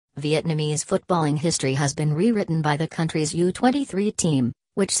Vietnamese footballing history has been rewritten by the country's U23 team,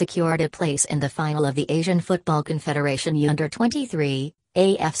 which secured a place in the final of the Asian Football Confederation Under-23,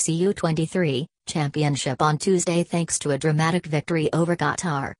 AFC U23, championship on Tuesday thanks to a dramatic victory over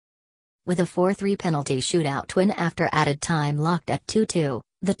Qatar. With a 4-3 penalty shootout win after added time locked at 2-2,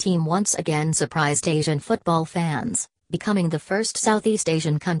 the team once again surprised Asian football fans, becoming the first Southeast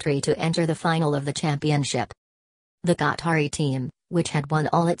Asian country to enter the final of the championship. The Qatari team, which had won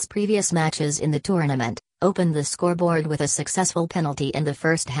all its previous matches in the tournament, opened the scoreboard with a successful penalty in the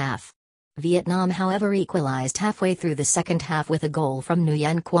first half. Vietnam however equalized halfway through the second half with a goal from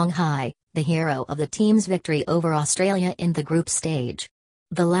Nguyen Quang Hai, the hero of the team's victory over Australia in the group stage.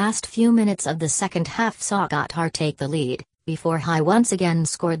 The last few minutes of the second half saw Qatar take the lead, before Hai once again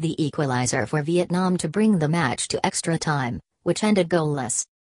scored the equalizer for Vietnam to bring the match to extra time, which ended goalless.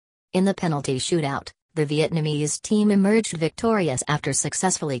 In the penalty shootout, the Vietnamese team emerged victorious after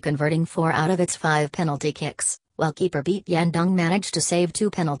successfully converting 4 out of its 5 penalty kicks, while keeper Viet Dung managed to save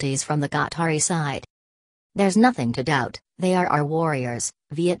 2 penalties from the Qatari side. "There's nothing to doubt, they are our warriors,"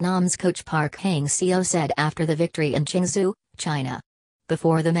 Vietnam's coach Park Hang-seo said after the victory in Qingzhou, China.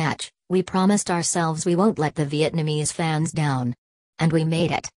 "Before the match, we promised ourselves we won't let the Vietnamese fans down. And we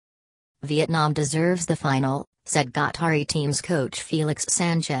made it. Vietnam deserves the final," said Qatari team's coach Felix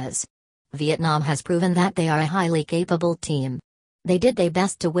Sanchez. "Vietnam has proven that they are a highly capable team. They did their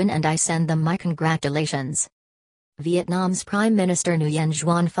best to win and I send them my congratulations." Vietnam's Prime Minister Nguyen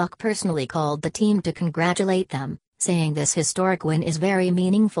Quang Hai personally called the team to congratulate them, saying this historic win is very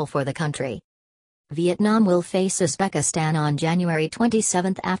meaningful for the country. Vietnam will face Uzbekistan on January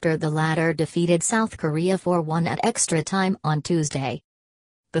 27 after the latter defeated South Korea 4-1 at extra time on Tuesday.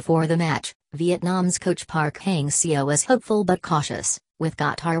 Before the match, Vietnam's coach Park Hang-seo was hopeful but cautious, with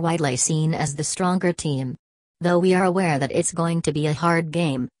Qatar widely seen as the stronger team. "Though we are aware that it's going to be a hard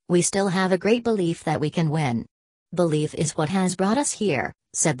game, we still have a great belief that we can win. Belief is what has brought us here,"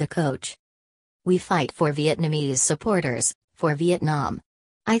 said the coach. "We fight for Vietnamese supporters, for Vietnam.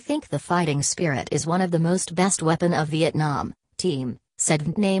 I think the fighting spirit is one of the most best weapon of Vietnam team," said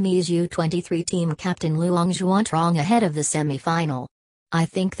Vietnamese U23 team captain Nguyen Quang Hai ahead of the semi-final. "I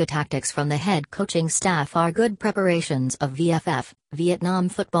think the tactics from the head coaching staff are good preparations of VFF, Vietnam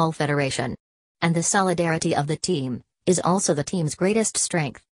Football Federation. And the solidarity of the team is also the team's greatest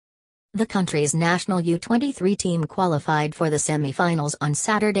strength." The country's national U23 team qualified for the semi-finals on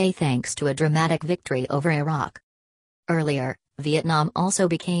Saturday thanks to a dramatic victory over Iraq. Earlier, Vietnam also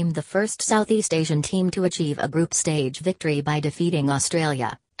became the first Southeast Asian team to achieve a group stage victory by defeating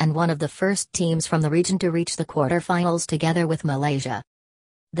Australia, and one of the first teams from the region to reach the quarter-finals together with Malaysia.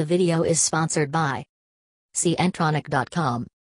 The video is sponsored by Centronic.com.